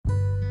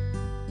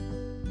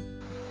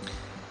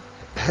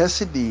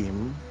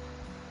Hasidim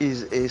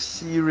is a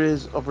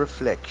series of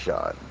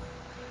reflection,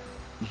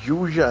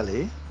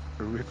 usually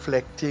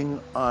reflecting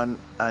on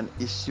an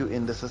issue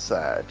in the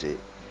society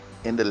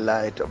in the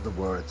light of the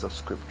words of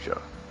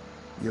Scripture.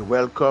 You're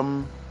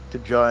welcome to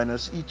join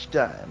us each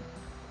time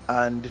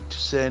and to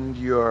send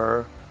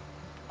your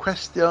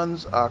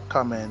questions or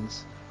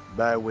comments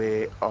by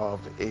way of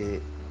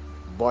a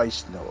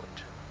voice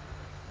note.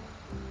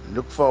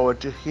 Look forward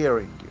to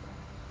hearing you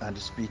and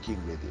speaking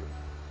with you.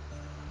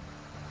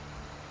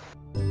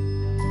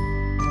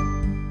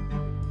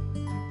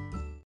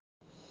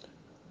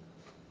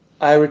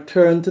 I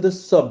return to the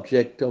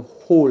subject of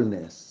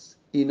wholeness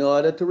in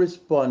order to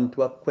respond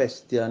to a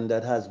question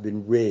that has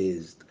been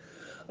raised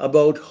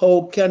about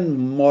how can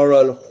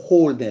moral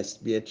wholeness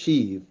be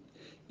achieved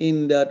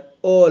in that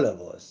all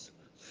of us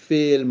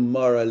fail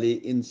morally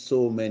in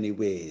so many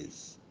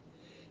ways.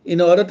 In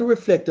order to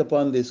reflect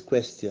upon this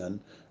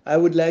question, I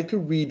would like to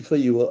read for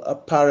you a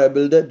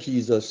parable that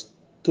Jesus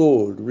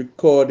told,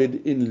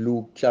 recorded in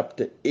Luke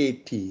chapter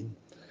 18.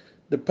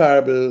 The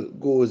parable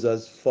goes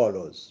as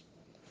follows.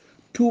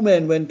 Two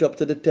men went up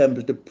to the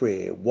temple to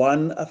pray,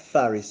 one a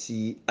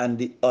Pharisee and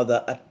the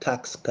other a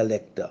tax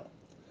collector.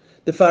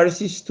 The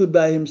Pharisee stood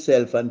by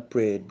himself and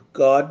prayed,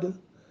 God,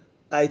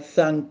 I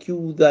thank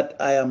you that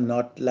I am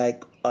not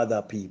like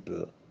other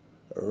people,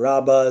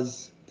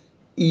 robbers,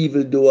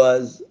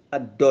 evildoers,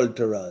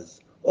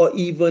 adulterers, or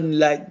even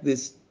like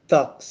this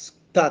tax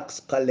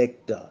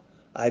collector.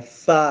 I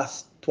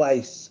fast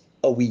twice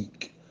a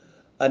week,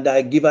 and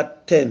I give a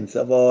tenth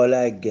of all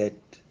I get.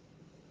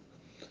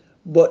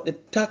 But the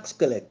tax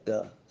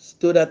collector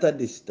stood at a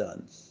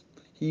distance.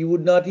 He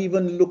would not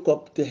even look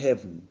up to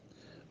heaven,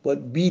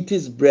 but beat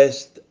his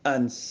breast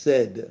and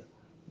said,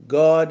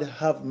 God,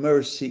 have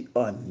mercy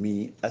on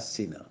me, a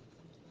sinner.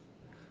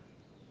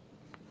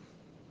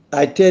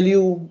 I tell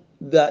you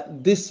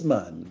that this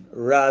man,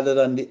 rather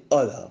than the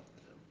other,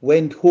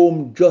 went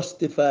home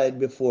justified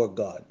before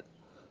God.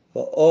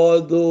 For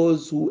all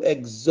those who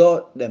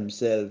exalt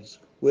themselves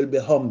will be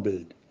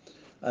humbled,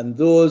 and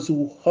those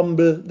who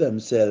humble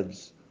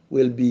themselves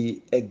will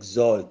be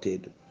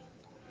exalted.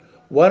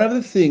 One of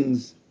the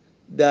things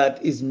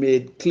that is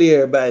made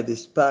clear by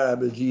this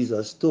parable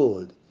Jesus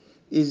told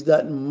is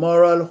that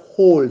moral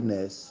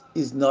wholeness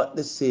is not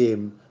the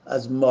same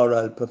as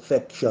moral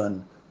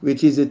perfection,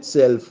 which is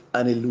itself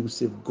an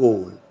elusive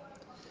goal.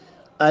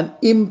 An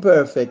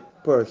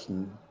imperfect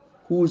person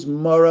whose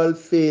moral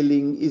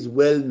failing is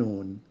well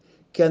known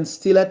can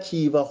still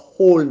achieve a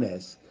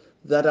wholeness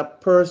that a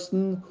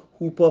person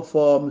who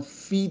performs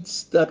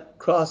feats that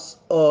cross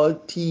all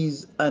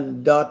T's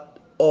and dot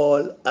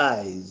all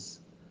I's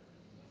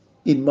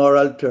in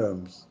moral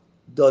terms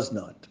does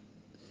not.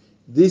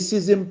 This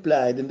is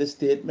implied in the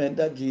statement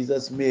that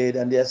Jesus made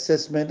and the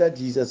assessment that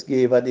Jesus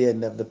gave at the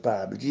end of the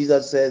parable.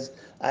 Jesus says,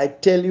 I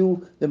tell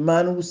you, the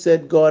man who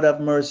said, God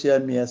have mercy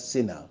on me, a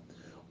sinner,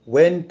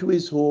 went to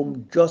his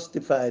home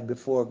justified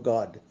before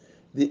God.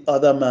 The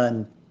other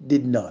man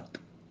did not.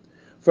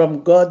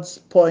 From God's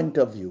point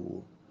of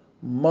view,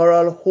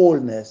 moral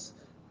wholeness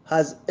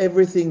has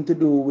everything to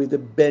do with the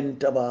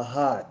bent of our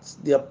hearts,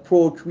 the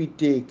approach we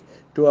take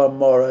to our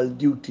moral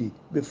duty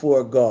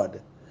before God,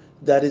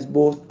 that is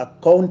both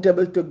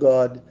accountable to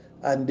God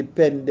and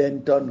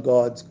dependent on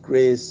God's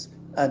grace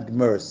and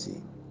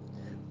mercy.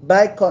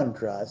 By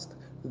contrast,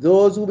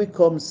 those who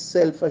become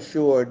self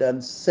assured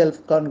and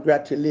self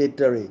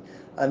congratulatory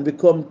and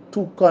become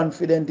too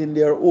confident in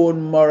their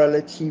own moral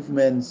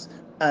achievements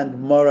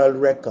and moral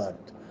record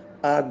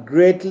are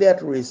greatly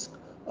at risk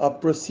of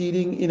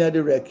proceeding in a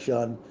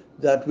direction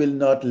that will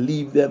not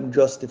leave them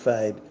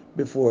justified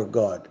before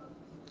God.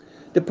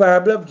 The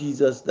parable of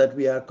Jesus that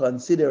we are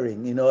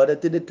considering in order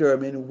to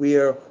determine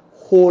where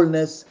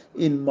wholeness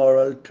in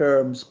moral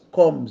terms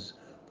comes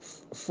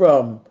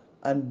from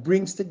and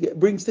brings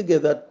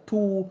together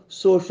two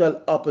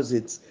social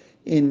opposites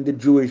in the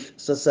Jewish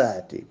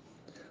society.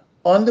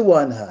 On the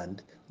one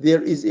hand,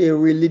 there is a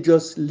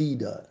religious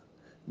leader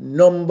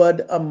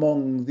numbered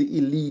among the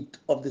elite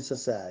of the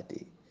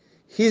society.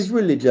 His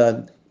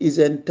religion is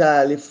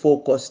entirely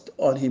focused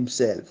on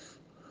himself.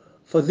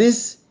 For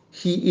this,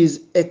 he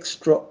is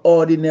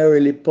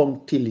extraordinarily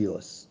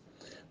punctilious.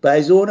 By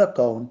his own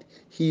account,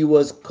 he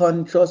was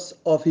conscious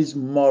of his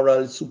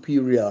moral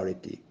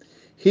superiority.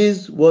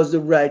 His was the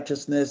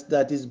righteousness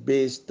that is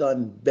based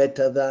on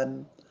better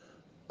than,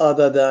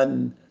 other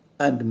than,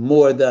 and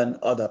more than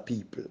other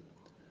people.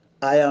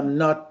 I am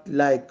not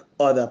like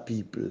other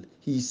people,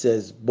 he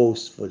says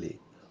boastfully,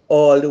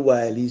 all the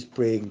while he's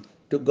praying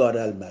to God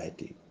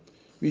Almighty.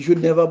 We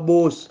should never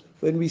boast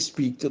when we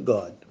speak to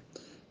God.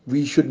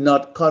 We should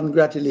not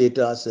congratulate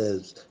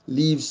ourselves,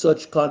 leave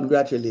such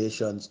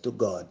congratulations to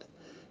God.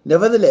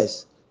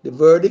 Nevertheless, the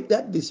verdict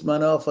that this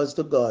man offers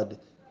to God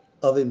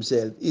of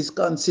himself is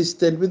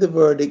consistent with the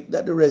verdict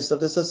that the rest of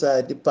the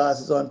society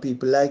passes on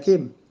people like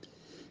him.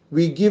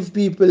 We give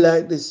people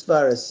like this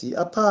Pharisee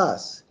a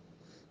pass.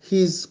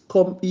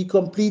 He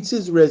completes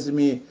his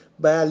resume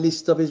by a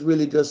list of his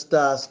religious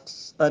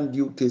tasks and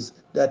duties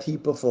that he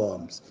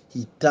performs.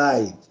 He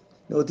tithes,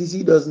 Notice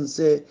he doesn't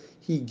say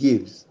he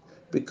gives,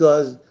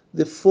 because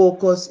the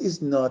focus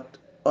is not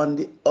on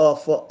the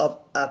offer of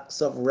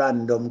acts of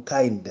random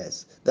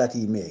kindness that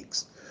he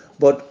makes,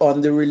 but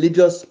on the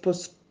religious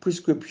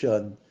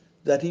prescription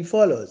that he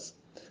follows.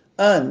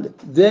 And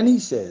then he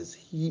says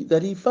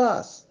that he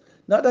fasts,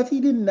 not that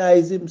he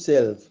denies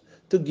himself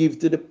to give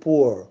to the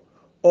poor,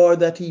 or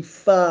that he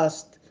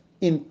fasts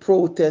in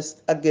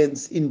protest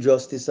against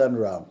injustice and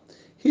wrong.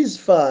 His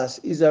fast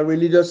is a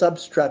religious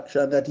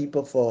abstraction that he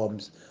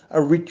performs,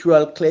 a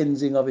ritual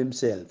cleansing of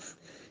himself.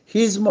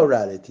 His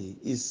morality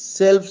is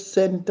self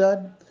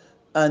centered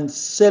and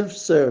self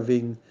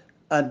serving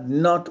and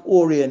not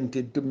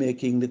oriented to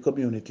making the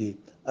community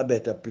a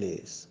better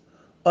place.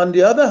 On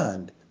the other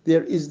hand,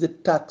 there is the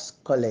tax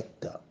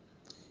collector.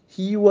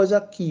 He was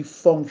a key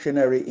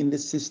functionary in the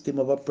system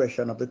of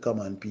oppression of the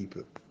common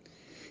people.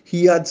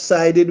 He had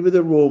sided with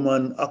the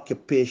Roman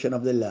occupation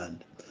of the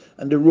land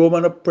and the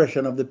Roman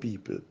oppression of the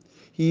people.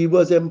 He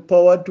was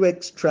empowered to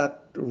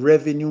extract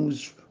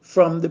revenues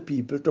from the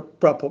people to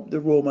prop up the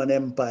Roman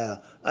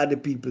Empire at the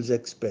people's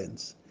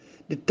expense.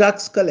 The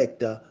tax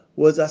collector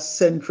was a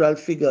central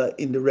figure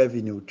in the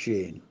revenue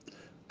chain.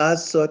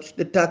 As such,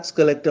 the tax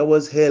collector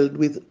was held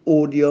with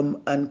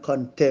odium and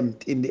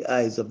contempt in the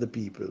eyes of the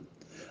people.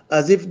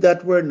 As if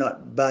that were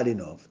not bad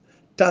enough,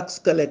 tax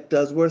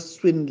collectors were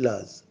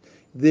swindlers.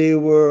 They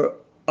were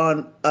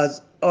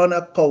as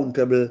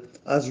unaccountable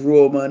as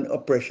Roman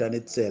oppression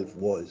itself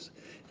was.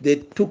 They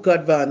took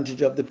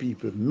advantage of the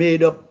people,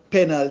 made up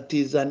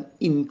penalties and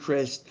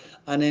interest,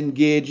 and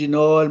engaged in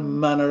all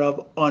manner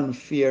of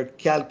unfair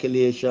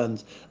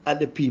calculations at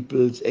the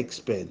people's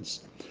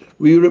expense.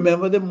 We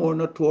remember the more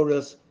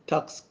notorious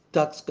tax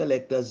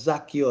collector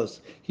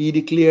Zacchaeus. He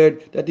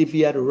declared that if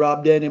he had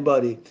robbed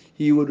anybody,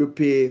 he would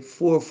repay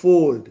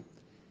fourfold.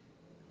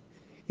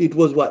 It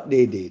was what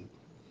they did.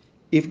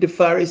 If the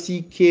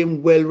Pharisee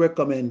came well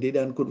recommended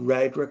and could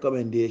write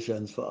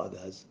recommendations for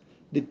others,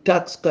 the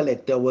tax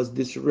collector was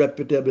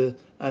disreputable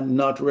and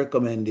not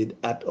recommended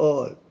at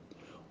all.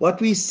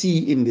 What we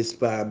see in this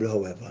parable,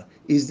 however,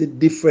 is the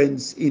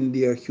difference in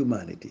their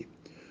humanity.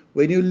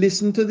 When you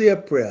listen to their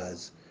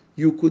prayers,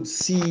 you could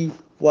see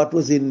what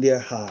was in their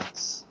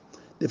hearts.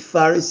 The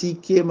Pharisee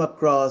came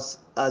across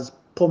as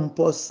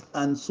pompous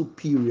and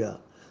superior,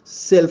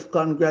 self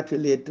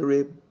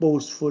congratulatory,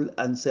 boastful,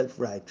 and self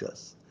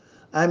righteous.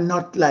 I'm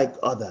not like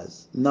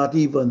others, not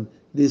even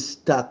this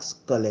tax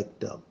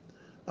collector.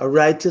 A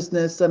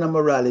righteousness and a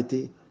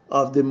morality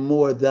of the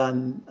more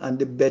than and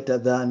the better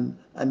than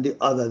and the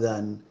other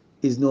than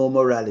is no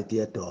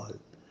morality at all.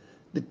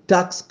 The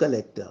tax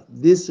collector,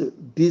 this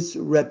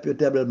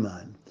disreputable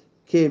man,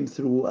 came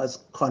through as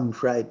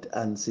contrite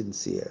and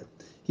sincere.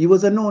 He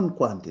was a known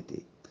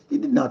quantity. He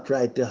did not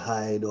try to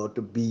hide or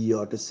to be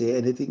or to say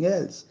anything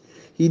else.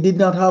 He did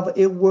not have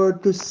a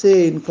word to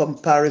say in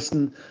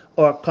comparison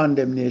or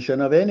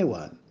condemnation of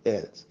anyone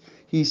else.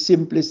 He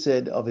simply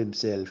said of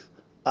himself,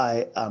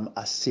 I am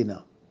a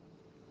sinner.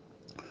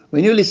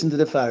 When you listen to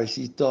the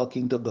Pharisees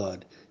talking to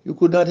God, you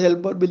could not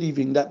help but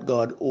believing that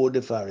God owed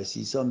the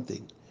Pharisees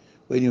something.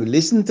 When you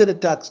listened to the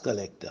tax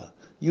collector,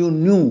 you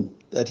knew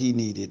that he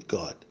needed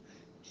God.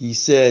 He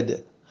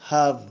said,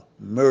 have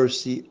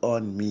mercy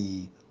on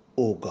me,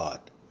 O God.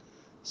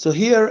 So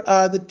here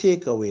are the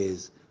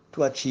takeaways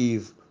to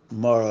achieve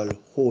moral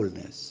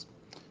wholeness.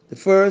 The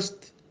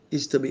first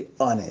is to be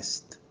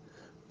honest.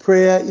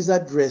 Prayer is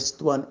addressed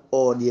to an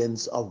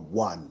audience of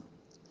one.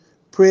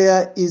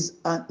 Prayer is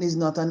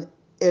not an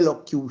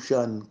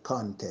elocution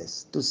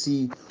contest to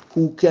see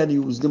who can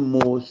use the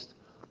most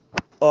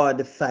or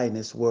the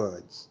finest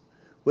words.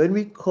 When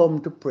we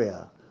come to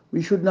prayer,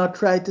 we should not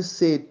try to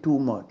say too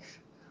much.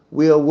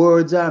 Where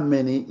words are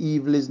many,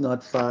 evil is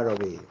not far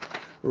away.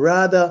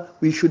 Rather,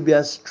 we should be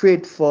as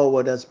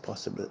straightforward as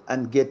possible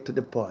and get to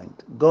the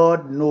point.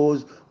 God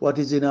knows what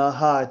is in our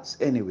hearts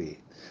anyway,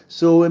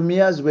 so we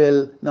may as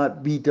well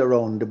not beat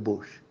around the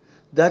bush.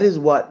 That is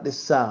what the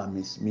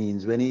psalmist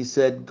means when he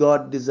said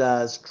God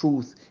desires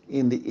truth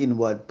in the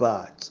inward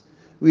parts.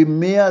 We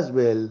may as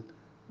well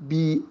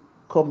be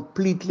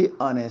completely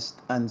honest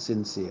and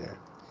sincere.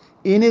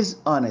 In his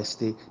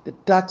honesty, the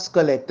tax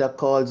collector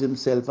calls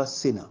himself a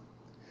sinner.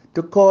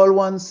 To call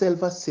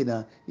oneself a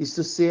sinner is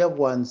to say of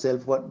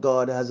oneself what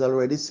God has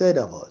already said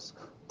of us.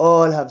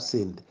 All have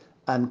sinned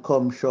and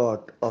come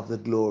short of the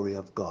glory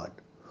of God.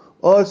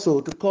 Also,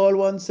 to call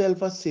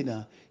oneself a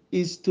sinner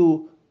is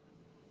to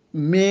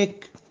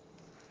make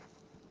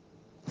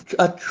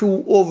a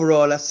true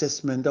overall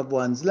assessment of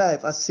one's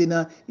life. A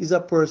sinner is a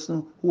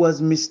person who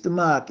has missed the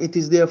mark. It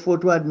is therefore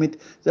to admit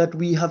that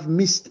we have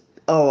missed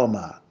our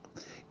mark.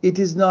 It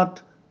is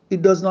not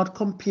it does not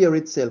compare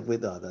itself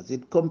with others.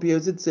 It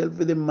compares itself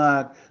with the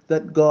mark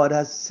that God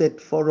has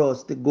set for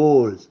us, the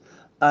goals.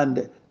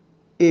 And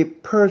a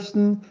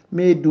person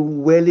may do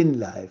well in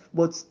life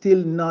but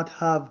still not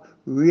have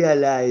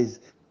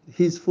realized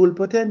his full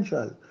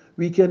potential.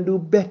 We can do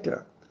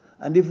better.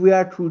 And if we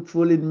are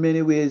truthful, in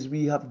many ways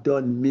we have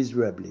done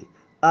miserably.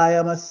 I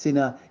am a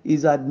sinner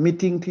is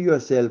admitting to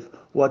yourself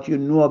what you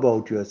know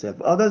about yourself.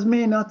 Others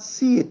may not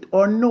see it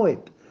or know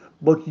it,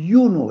 but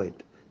you know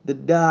it. The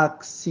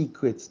dark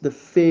secrets, the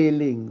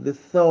failing, the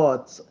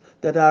thoughts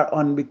that are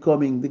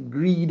unbecoming, the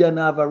greed and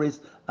avarice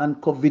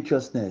and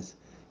covetousness.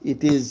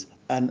 It is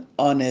an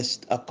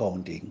honest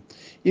accounting.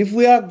 If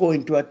we are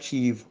going to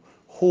achieve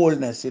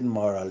wholeness in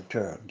moral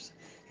terms,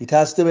 it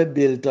has to be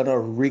built on a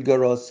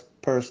rigorous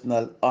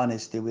personal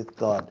honesty with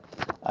God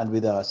and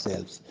with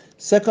ourselves.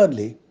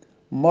 Secondly,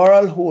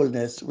 moral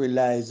wholeness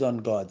relies on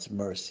God's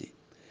mercy.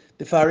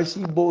 The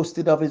Pharisee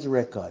boasted of his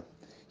record.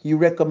 He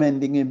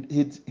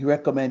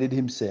recommended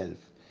himself.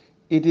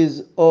 It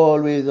is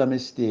always a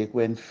mistake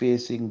when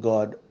facing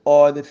God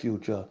or the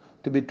future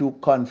to be too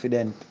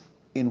confident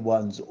in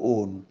one's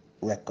own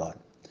record.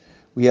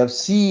 We have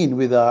seen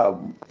with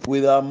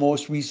our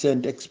most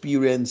recent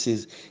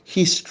experiences,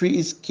 history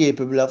is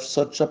capable of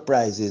such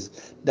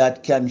surprises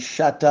that can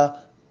shatter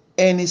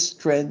any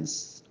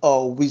strength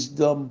or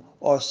wisdom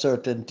or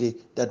certainty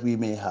that we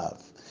may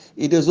have.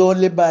 It is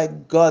only by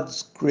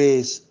God's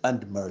grace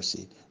and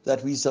mercy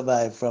that we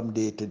survive from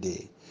day to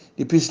day.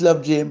 The Epistle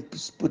of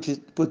James puts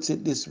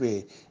it this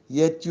way: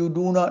 yet you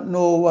do not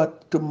know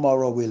what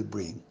tomorrow will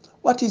bring.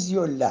 What is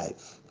your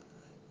life?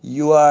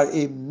 You are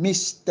a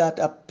mist that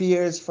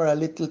appears for a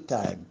little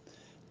time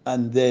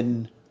and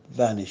then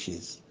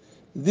vanishes.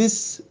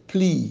 This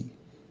plea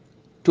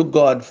to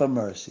God for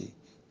mercy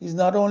is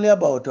not only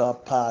about our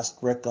past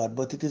record,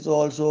 but it is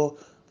also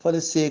for the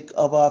sake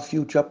of our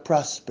future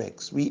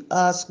prospects. We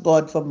ask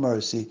God for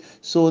mercy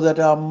so that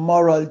our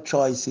moral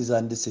choices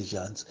and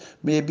decisions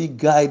may be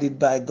guided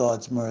by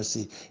God's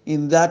mercy.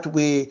 In that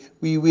way,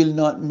 we will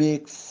not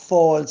make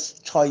false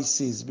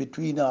choices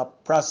between our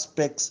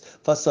prospects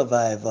for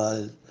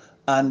survival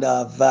and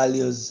our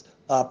values,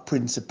 our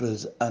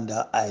principles, and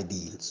our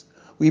ideals.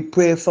 We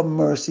pray for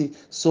mercy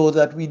so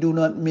that we do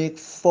not make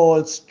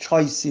false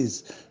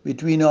choices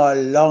between our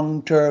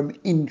long term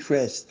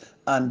interests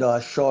and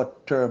our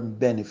short term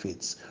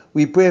benefits.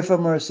 We pray for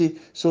mercy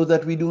so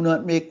that we do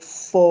not make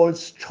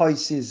false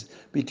choices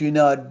between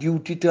our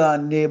duty to our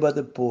neighbor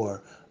the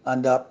poor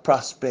and our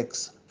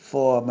prospects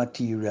for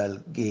material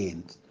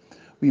gains.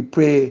 We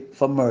pray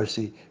for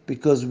mercy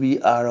because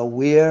we are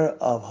aware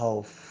of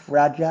how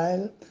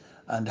fragile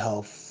and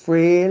how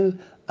frail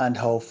and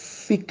how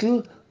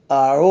fickle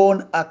our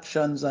own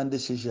actions and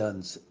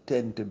decisions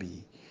tend to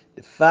be.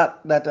 The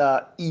fact that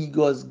our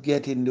egos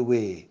get in the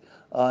way,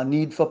 our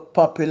need for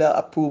popular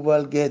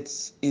approval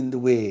gets in the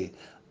way,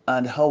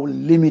 and how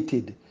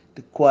limited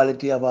the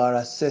quality of our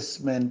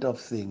assessment of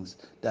things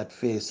that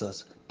face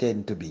us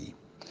tend to be.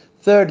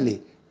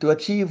 Thirdly, to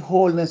achieve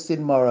wholeness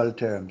in moral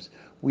terms,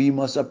 we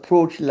must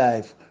approach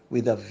life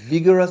with a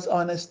vigorous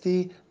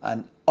honesty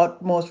and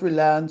utmost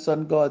reliance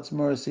on God's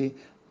mercy,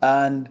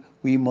 and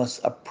we must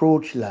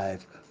approach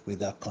life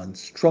with a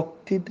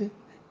constructed,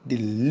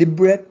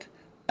 deliberate,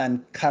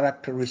 and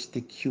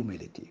characteristic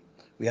humility.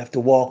 We have to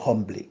walk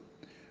humbly.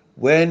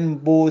 When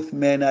both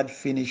men had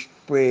finished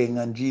praying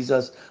and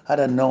Jesus had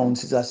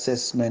announced his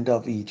assessment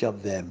of each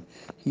of them,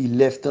 he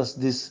left us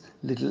this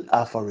little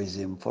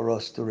aphorism for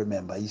us to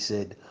remember. He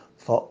said,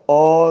 for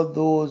all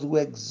those who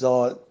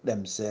exalt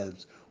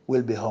themselves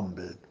will be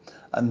humbled,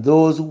 and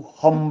those who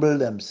humble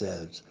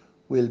themselves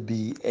will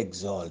be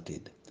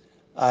exalted.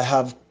 I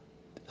have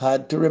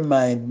had to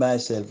remind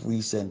myself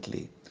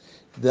recently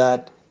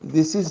that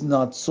this is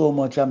not so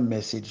much a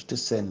message to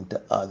send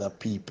to other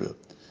people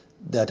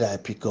that I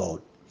pick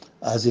out,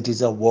 as it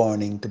is a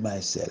warning to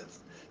myself.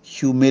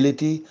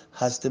 Humility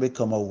has to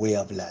become a way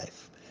of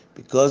life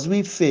because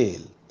we fail.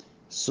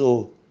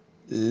 So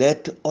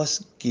let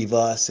us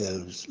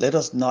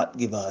not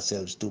give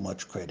ourselves too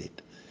much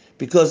credit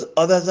because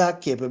others are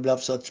capable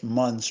of such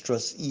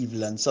monstrous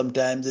evil, and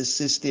sometimes the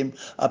system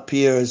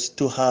appears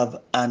to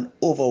have an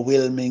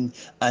overwhelming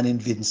and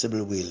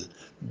invincible will.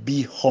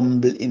 Be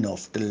humble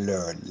enough to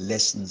learn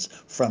lessons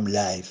from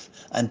life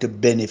and to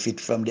benefit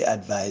from the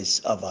advice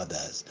of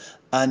others,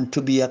 and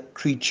to be a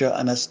creature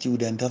and a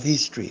student of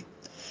history.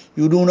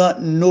 You do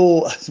not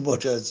know as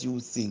much as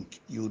you think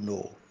you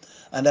know.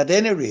 And at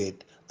any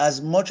rate,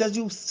 as much as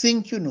you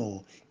think you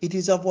know, it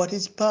is of what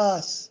is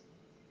past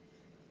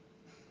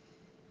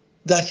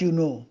that you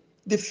know.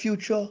 The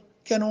future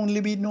can only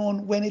be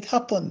known when it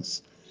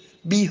happens.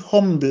 Be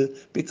humble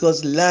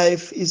because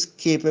life is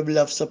capable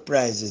of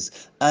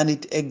surprises and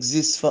it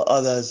exists for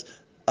others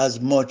as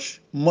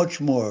much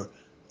more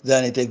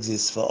than it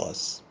exists for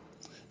us.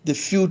 The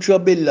future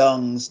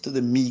belongs to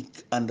the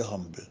meek and the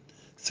humble.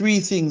 Three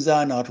things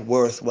are not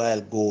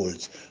worthwhile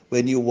goals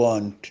when you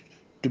want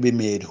to be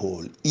made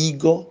whole: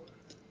 ego,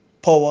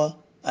 power,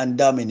 and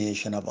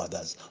domination of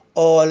others.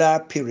 All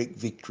are Pyrrhic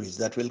victories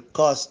that will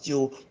cost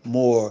you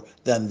more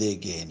than they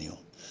gain you.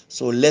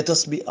 So let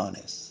us be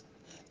honest.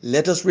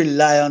 Let us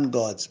rely on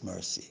God's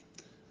mercy.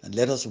 And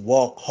let us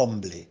walk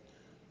humbly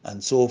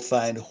and so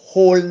find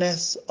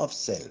wholeness of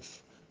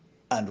self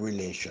and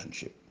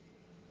relationship.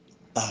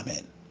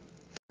 Amen.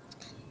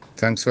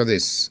 Thanks for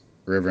this,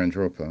 Reverend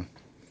Roper.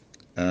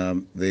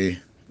 The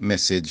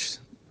message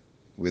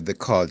with the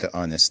call to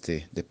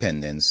honesty,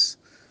 dependence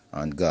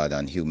on God,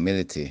 and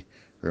humility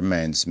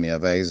reminds me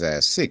of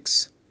Isaiah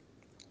 6,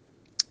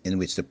 in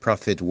which the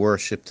prophet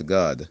worshipped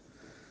God,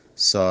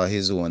 saw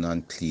his own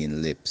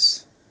unclean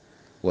lips,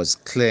 was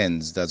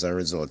cleansed as a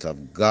result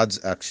of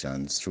God's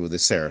actions through the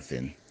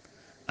seraphim,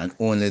 and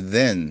only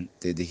then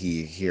did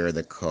he hear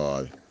the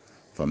call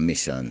for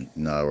mission,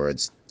 in other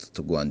words,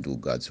 to go and do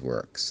God's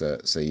work. So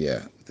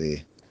yeah,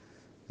 the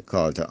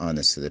call to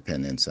honesty,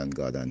 dependence on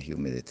God, and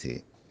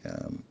humility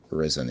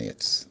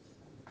resonates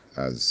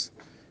as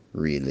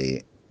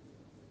really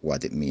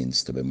what it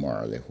means to be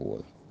morally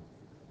whole.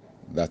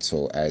 That's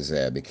how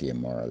Isaiah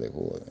became morally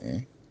whole.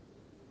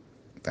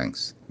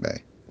 Thanks.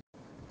 Bye.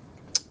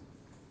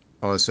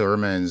 Also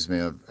reminds me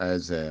of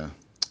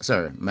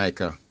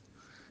Micah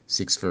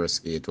 6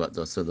 verse 8. What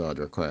does the Lord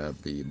require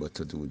of thee but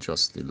to do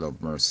justly,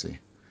 love mercy,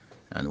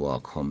 and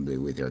walk humbly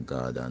with your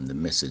God? And the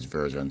Message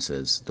version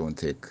says, don't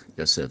take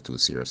yourself too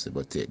seriously,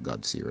 but take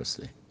God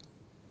seriously.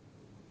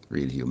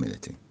 Real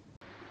humility.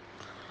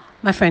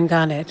 My friend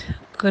Garnet,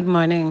 good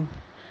morning.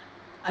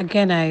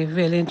 Again, I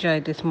really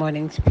enjoyed this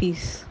morning's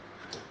piece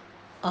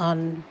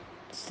on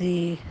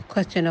the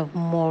question of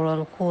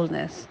moral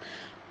wholeness.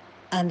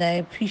 And I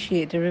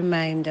appreciate the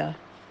reminder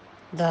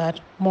that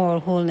moral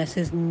wholeness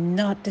is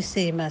not the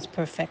same as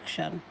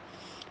perfection.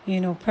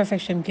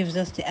 Perfection gives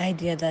us the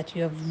idea that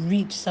you have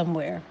reached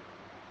somewhere,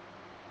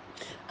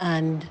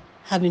 and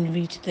having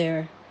reached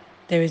there,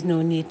 there is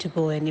no need to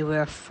go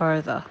anywhere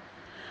further.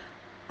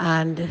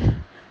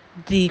 And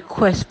the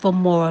quest for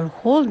moral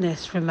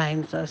wholeness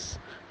reminds us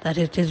that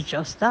it is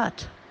just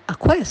that, a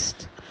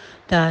quest,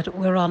 that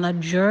we're on a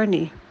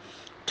journey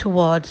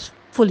towards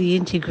fully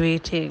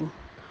integrating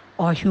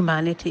our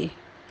humanity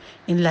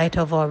in light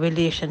of our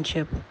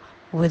relationship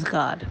with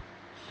God.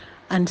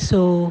 And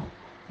so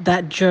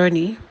that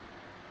journey,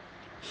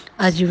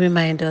 as you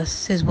remind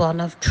us, is one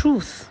of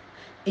truth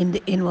in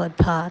the inward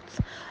path.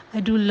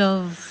 I do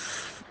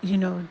love,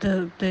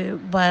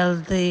 while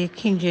the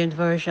King James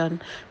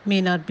Version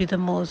may not be the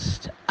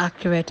most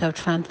accurate of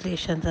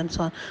translations and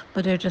so on,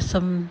 but there are just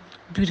some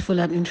beautiful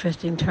and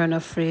interesting turn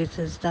of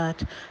phrases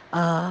that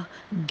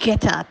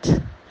get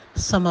at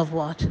some of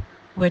what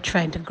we're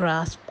trying to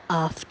grasp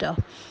after,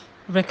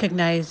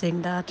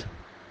 recognizing that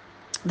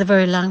the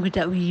very language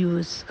that we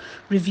use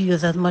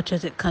reveals as much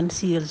as it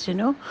conceals,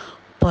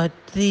 but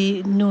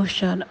the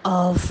notion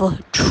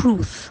of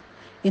truth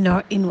in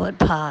our inward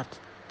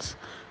parts,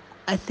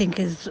 I think,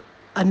 is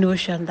a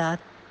notion that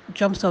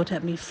jumps out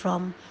at me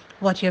from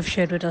what you have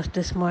shared with us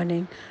this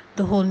morning.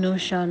 The whole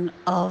notion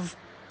of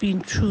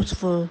being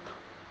truthful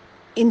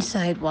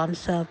inside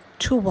oneself,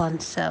 to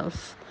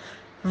oneself,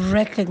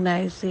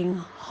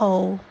 recognizing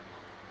how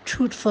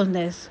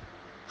truthfulness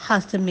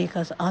has to make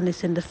us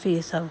honest in the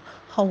face of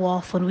how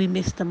often we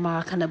miss the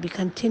mark and that we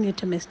continue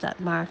to miss that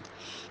mark.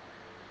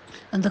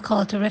 And the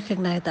call to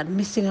recognize that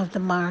missing of the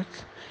mark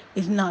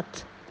is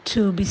not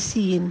to be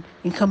seen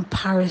in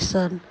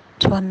comparison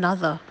to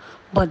another,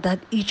 but that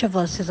each of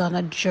us is on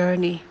a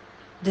journey,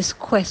 this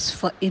quest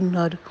for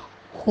inward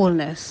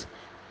wholeness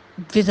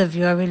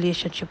vis-a-vis our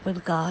relationship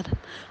with God,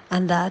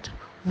 and that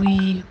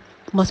we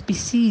must be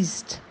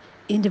seized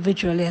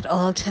individually at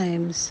all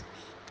times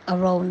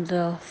around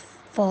the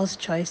false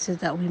choices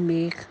that we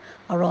make,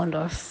 around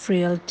our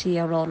frailty,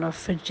 around our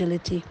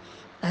fragility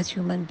as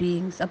human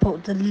beings,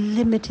 about the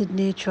limited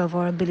nature of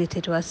our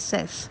ability to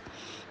assess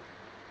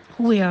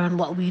who we are and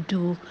what we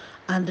do,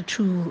 and the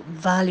true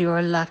value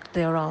or lack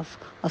thereof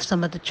of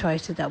some of the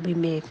choices that we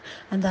make.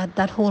 And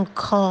that whole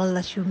call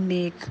that you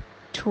make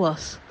to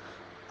us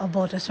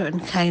about a certain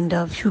kind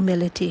of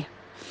humility,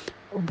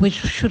 which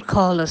should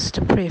call us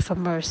to pray for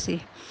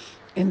mercy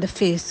in the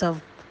face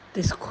of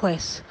this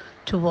quest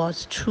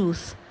towards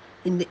truth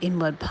in the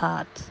inward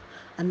part.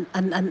 And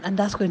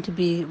that's going to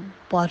be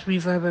what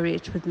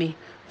reverberates with me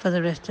for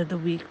the rest of the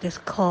week, this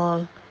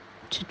call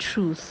to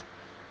truth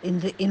in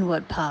the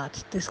inward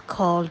part, this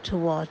call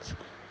towards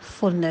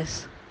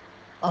fullness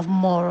of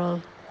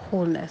moral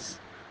wholeness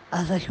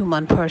as a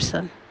human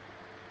person.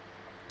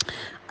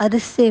 At the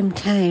same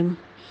time,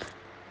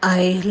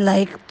 I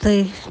like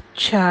the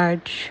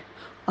charge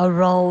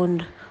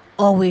around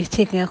always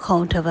taking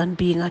account of and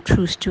being a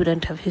true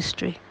student of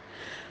history.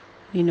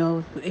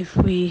 If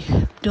we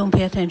don't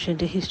pay attention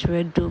to history,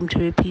 we're doomed to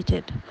repeat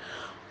it.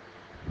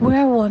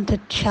 Where I want to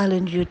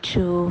challenge you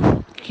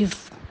to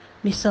give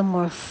me some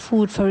more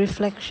food for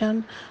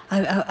reflection,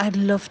 I'd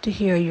love to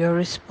hear your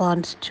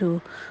response to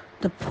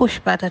the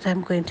pushback that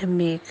I'm going to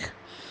make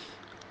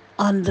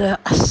on the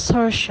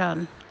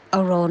assertion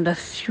around a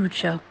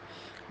future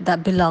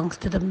that belongs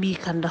to the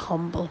meek and the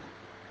humble.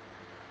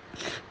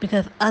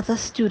 Because as a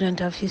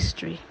student of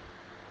history,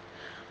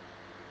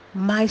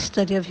 my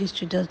study of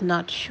history does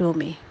not show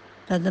me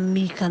that the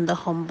meek and the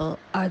humble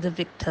are the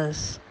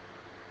victors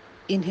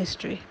in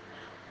history.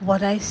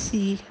 What I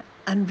see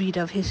and read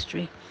of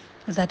history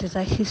is that it's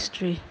a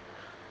history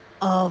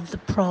of the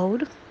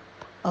proud,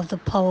 of the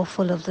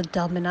powerful, of the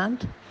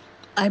dominant.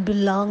 I'm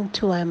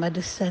a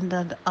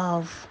descendant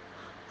of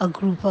a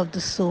group of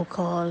the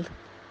so-called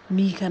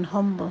meek and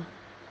humble.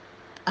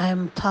 I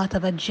am part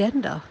of a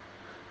gender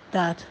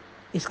that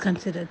is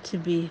considered to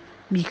be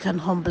meek and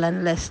humble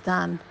and less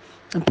than.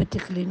 and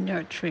particularly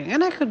nurturing.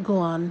 And I could go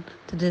on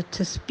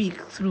to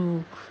speak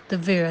through the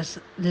various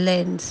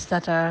lens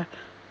that are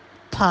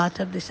part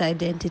of this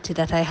identity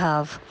that I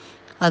have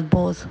as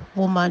both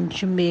woman,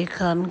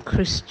 Jamaican,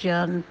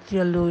 Christian,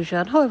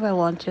 theologian, however I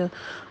want to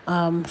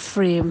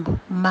frame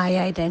my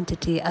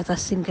identity as a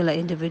singular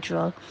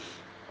individual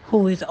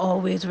who is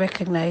always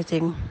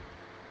recognizing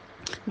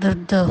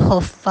the how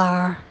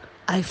far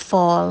I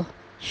fall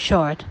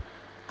short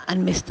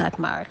and miss that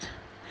mark.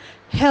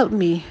 Help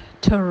me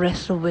to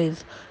wrestle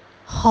with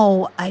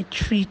how I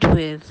treat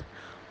with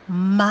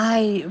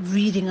my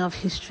reading of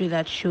history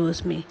that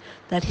shows me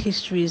that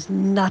history is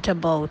not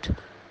about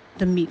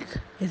the meek,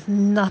 is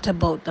not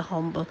about the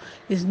humble,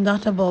 is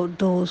not about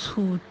those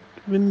who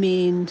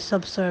remain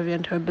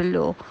subservient or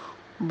below,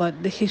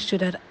 but the history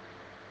that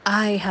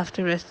I have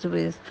to wrestle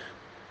with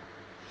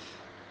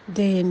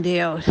day in, day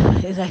out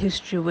is a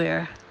history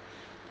where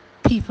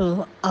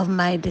people of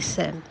my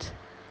descent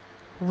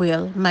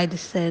my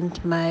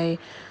descent, my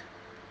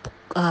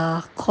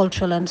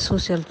cultural and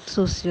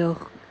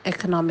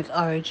socio-economic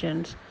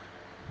origins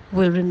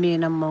will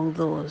remain among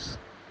those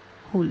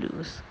who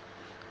lose.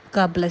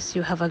 God bless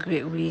you. Have a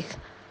great week.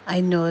 I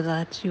know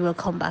that you will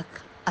come back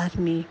at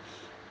me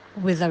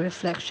with a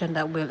reflection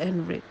that will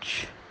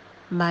enrich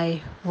my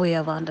way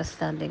of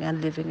understanding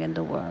and living in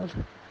the world.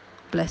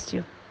 Bless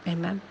you.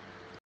 Amen.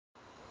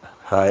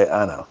 Hi,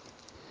 Anna.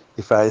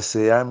 If I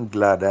say I'm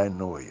glad I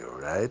know you,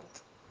 right?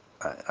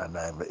 And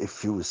I'm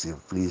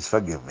effusive, please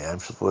forgive me. I'm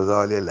suppose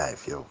all your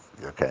life you're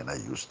kind of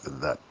used to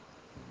that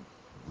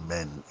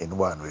men in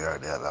one way or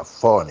the other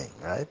fawning,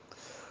 right?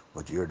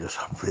 But you're just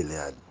a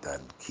brilliant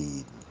and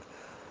keen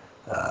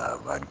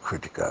and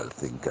critical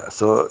thinker.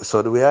 So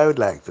the way I would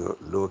like to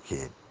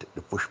locate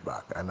the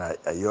pushback, and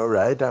you're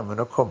right, I'm going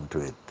to come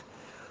to it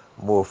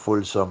more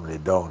fulsomely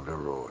down the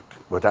road.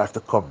 But I have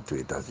to come to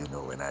it, as you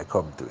know, when I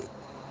come to it.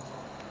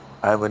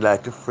 I would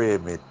like to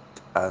frame it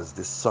as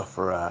the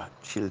sufferer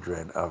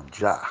children of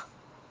Jah,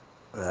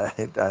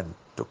 right? And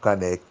to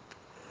connect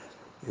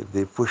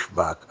the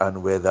pushback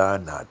on whether or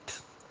not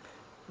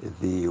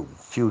the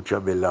future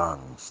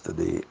belongs to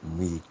the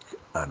meek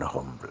and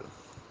humble.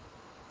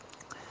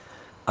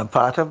 And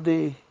part of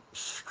the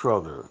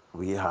struggle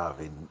we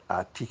have in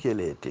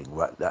articulating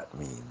what that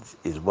means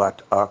is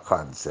what our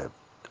concept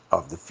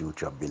of the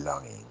future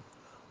belonging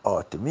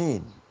ought to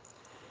mean.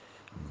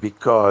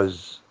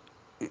 Because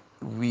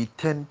we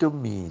tend to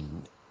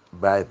mean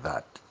by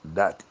that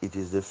it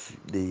is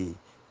the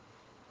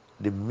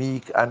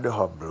meek and the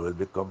humble will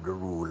become the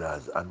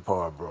rulers and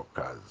power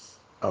brokers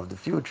of the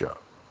future,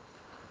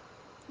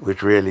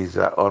 which really is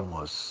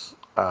almost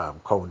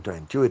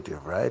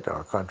counterintuitive, right?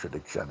 Or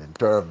contradiction in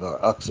terms or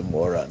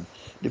oxymoron,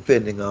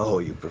 depending on how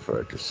you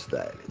prefer to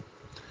style it.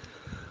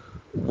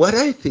 What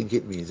I think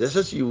it means, let's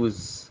just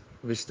use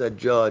Mr.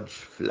 George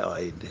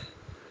Floyd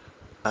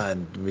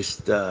and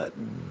Mr.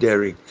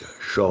 Derek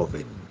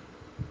Chauvin,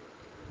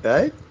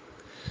 right?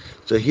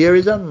 So here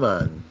is a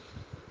man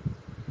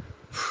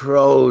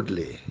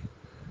proudly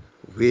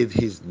with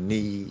his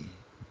knee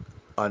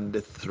on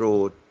the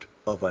throat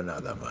of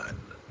another man,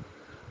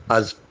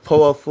 as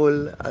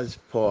powerful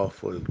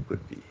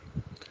could be.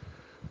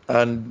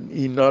 And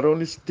he not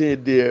only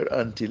stayed there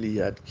until he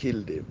had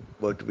killed him,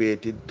 but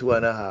waited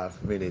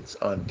 2.5 minutes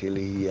until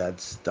he had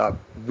stopped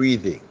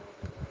breathing.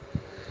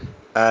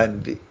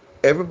 And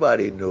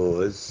everybody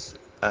knows,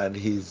 and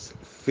his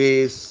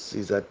face,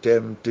 his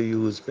attempt to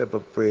use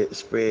pepper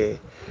spray,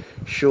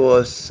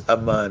 shows a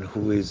man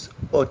who is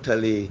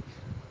utterly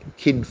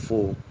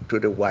kinfolk to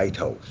the White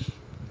House.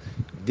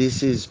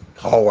 This is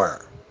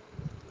power,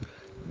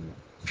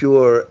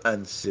 pure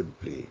and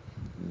simply,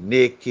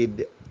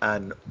 naked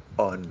and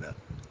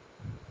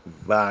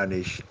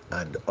unvarnished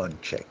and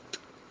unchecked.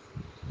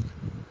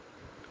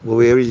 Well,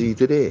 where is he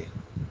today?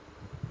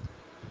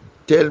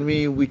 Tell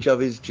me which of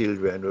his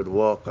children would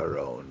walk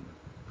around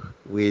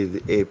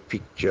with a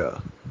picture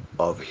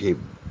of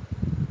him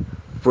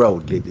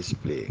proudly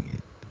displaying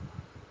it.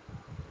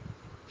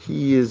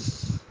 He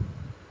is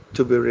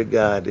to be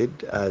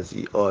regarded as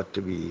he ought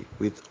to be,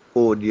 with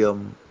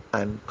odium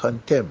and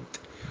contempt.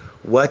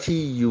 What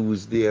he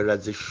used there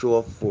as a show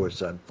of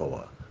force and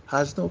power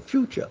has no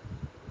future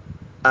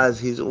as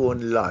his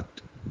own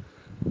lot.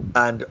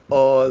 And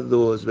all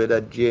those, whether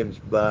James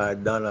Barr,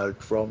 Donald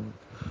Trump,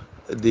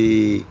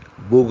 the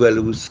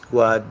Boogaloo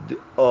Squad,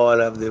 all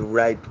of the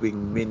right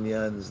wing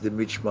minions, the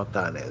Mitch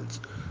McConnells,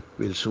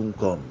 will soon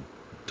come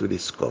to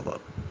discover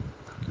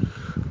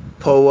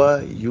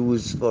power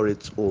used for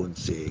its own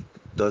sake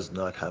does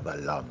not have a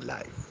long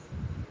life.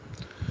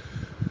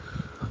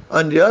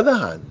 On the other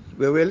hand,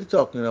 we're really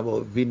talking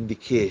about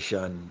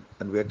vindication,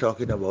 and we're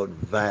talking about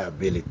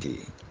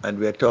viability, and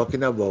we're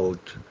talking about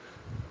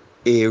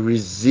a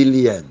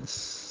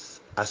resilience,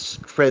 a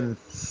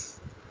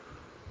strength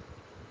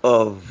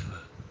of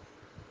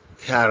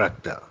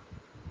character,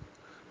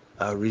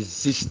 a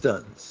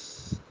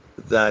resistance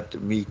that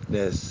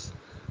meekness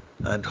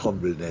and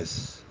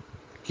humbleness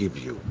give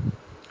you.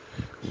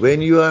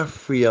 When you are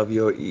free of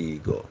your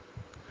ego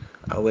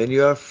And when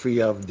you are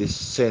free of this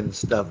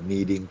sense of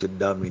needing to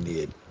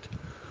dominate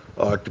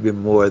or to be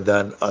more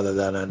than, other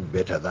than, and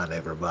better than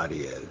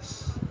everybody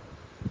else,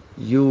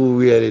 you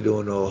really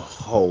don't know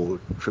how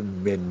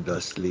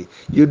tremendously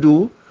you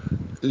do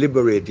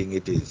liberating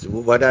it is.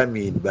 What I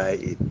mean by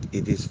it,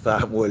 it is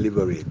far more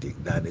liberating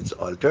than its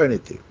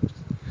alternative.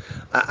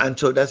 And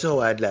so that's how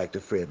I'd like to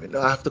frame it.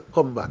 Now I have to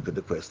come back to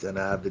the question.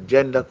 I have the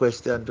gender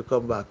question to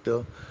come back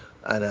to,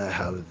 and I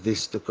have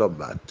this to come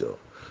back to.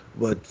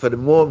 But for the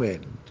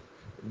moment,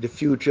 the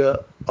future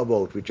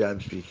about which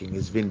I'm speaking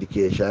is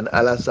vindication,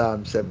 a la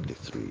Psalm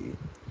 73.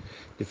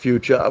 The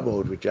future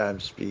about which I'm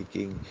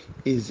speaking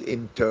is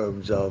in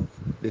terms of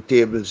the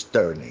tables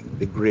turning,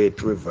 the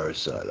great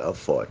reversal of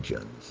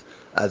fortunes,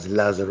 as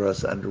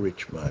Lazarus and the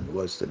rich man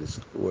were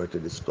to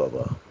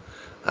discover.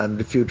 And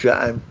the future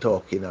I'm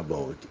talking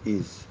about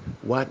is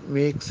what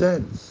makes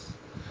sense.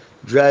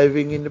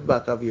 Driving in the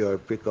back of your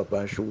pickup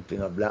and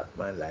shooting a black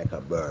man like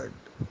a bird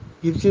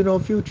gives you no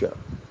future.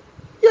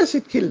 Yes,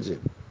 it kills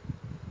him.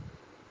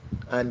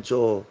 And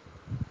so,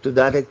 to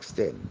that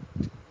extent,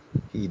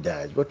 he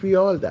dies. But we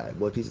all die.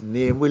 But his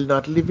name will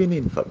not live in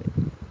infamy,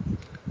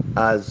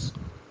 as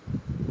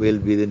will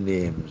be the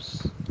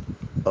names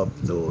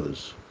of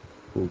those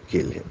who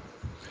kill him.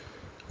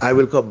 I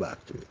will come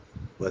back to it.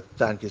 But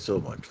thank you so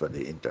much for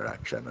the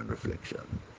interaction and reflection.